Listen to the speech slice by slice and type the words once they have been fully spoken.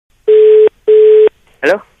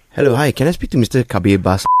Hello? Hello, hi. Can I speak to Mr. Kabir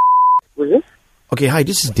Bas? Who's this? Okay, hi.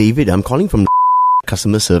 This is David. I'm calling from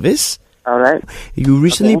customer service. Alright. You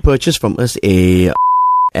recently purchased from us a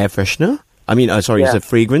air freshener. It's a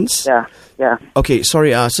fragrance. Yeah. Okay,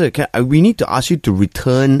 sorry, sir. We need to ask you to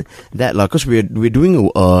return that, because we're doing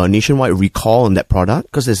a nationwide recall on that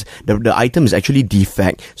product because the item is actually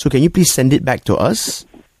defect. So can you please send it back to us?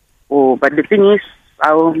 Oh, but the thing is,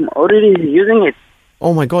 I'm already using it.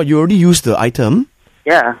 Oh my God, you already used the item?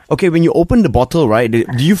 Yeah. Okay, when you opened the bottle, right, do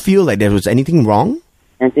you feel like there was anything wrong?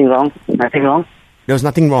 Anything wrong? Nothing wrong? There was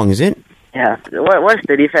nothing wrong, is it? Yeah. What's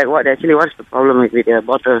the defect? What's the problem with the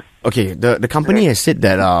bottle? Okay, the company has said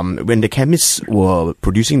that when the chemists were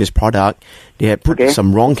producing this product, they had put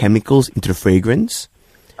some wrong chemicals into the fragrance.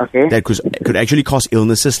 Okay. That could actually cause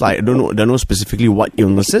illnesses. Like I don't know specifically what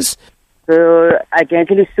illnesses. So I can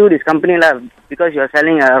actually sue this company because you're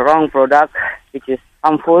selling a wrong product which is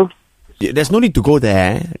harmful. There's no need to go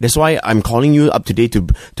there. That's why I'm calling you up today to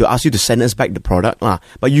ask you to send us back the product lah.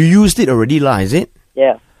 But you used it already lah, is it?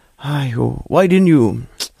 Yeah. Why didn't you?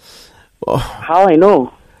 Oh. How I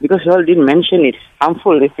know? Because you all didn't mention it's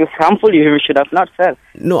harmful. If it's harmful, you should have not said.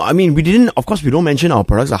 No, I mean, we didn't. Of course, we don't mention our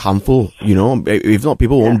products are harmful. If not,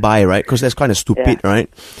 people won't buy, right? Because that's kind of stupid, right?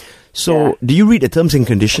 So, do you read the terms and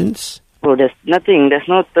conditions? Bro, there's nothing. There's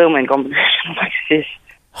no term and condition like this.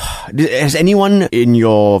 Has anyone in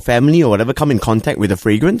your family or whatever come in contact with the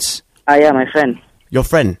fragrance? Yeah, my friend. Your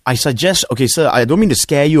friend. I suggest, okay, sir, I don't mean to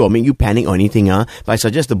scare you or make you panic or anything, but I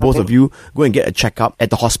suggest the both of you go and get a checkup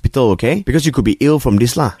at the hospital, okay? Because you could be ill from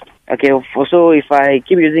this lah. Okay, so if I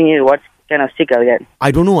keep using it, what kind of sick I'll get?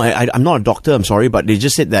 I don't know. I'm not a doctor, I'm sorry, but they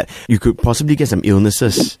just said that you could possibly get some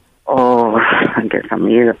illnesses. Oh, I get some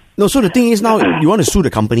ill. No, so the thing is now, you want to sue the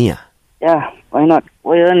company, Yeah, why not?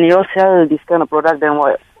 Well, you all sell this kind of product, then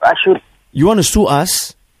what? I should. You want to sue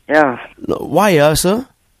us? Yeah. No, why, sir?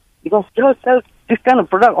 Because you all sell this kind of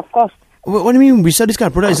product, of course. What do you mean we sell this kind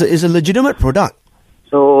of product? It's a legitimate product.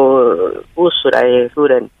 So, who should I sue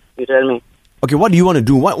then? You tell me. Okay, what do you want to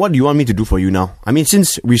do? What do you want me to do for you now? I mean,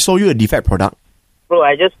 since we sold you a defect product. Bro,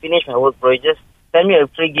 I just finished my work, bro. Just send me a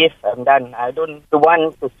free gift. I'm done. I don't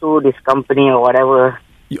want to sue this company or whatever.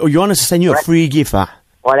 You want us to send you a free gift,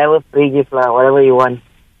 Whatever free gift, whatever you want.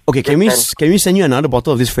 Okay, can we send you another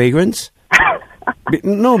bottle of this fragrance?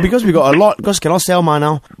 No, because we got a lot, because cannot sell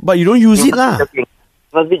now. But you don't use it lah. You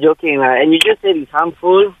must be joking and you just said it's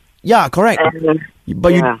harmful. Yeah, correct.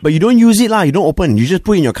 But you don't use it lah. You don't open. You just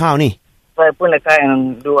put it in your car only. So I put in the car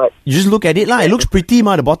and do what? You just look at it lah. It looks pretty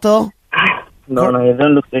the bottle. No, it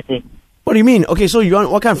don't look pretty. What do you mean? Okay, so you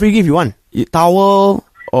want what kind of free gift you want? Towel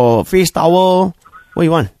or face towel? What do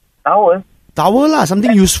you want? Towel? Towel lah,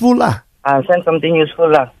 something useful lah. I'll send something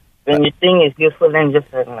useful lah. When you think it's useful, then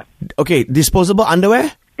just send lah. Okay, disposable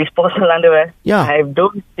underwear? Disposable underwear? Yeah. I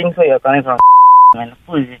don't think so you're coming from man.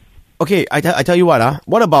 Who is it? Okay, I tell you what,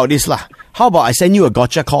 what about this lah? How about I send you a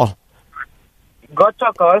gotcha call?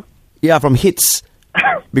 Gotcha call? Yeah, from Hits.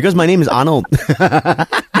 Because my name is Arnold.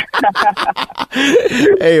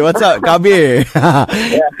 Hey, what's up, Kabir?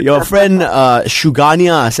 Your friend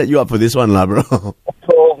Shugania set you up for this one lah, bro.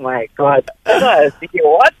 Oh my God. I was thinking,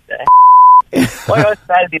 what the why you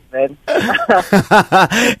style this, man?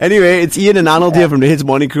 Anyway, it's Ian and Arnold here from the Hits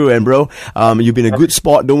Morning Crew, and bro, you've been a good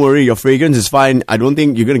sport. Don't worry, your fragrance is fine. I don't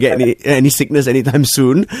think you're gonna get any sickness anytime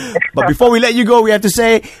soon. But before we let you go, we have to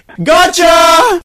say, gotcha!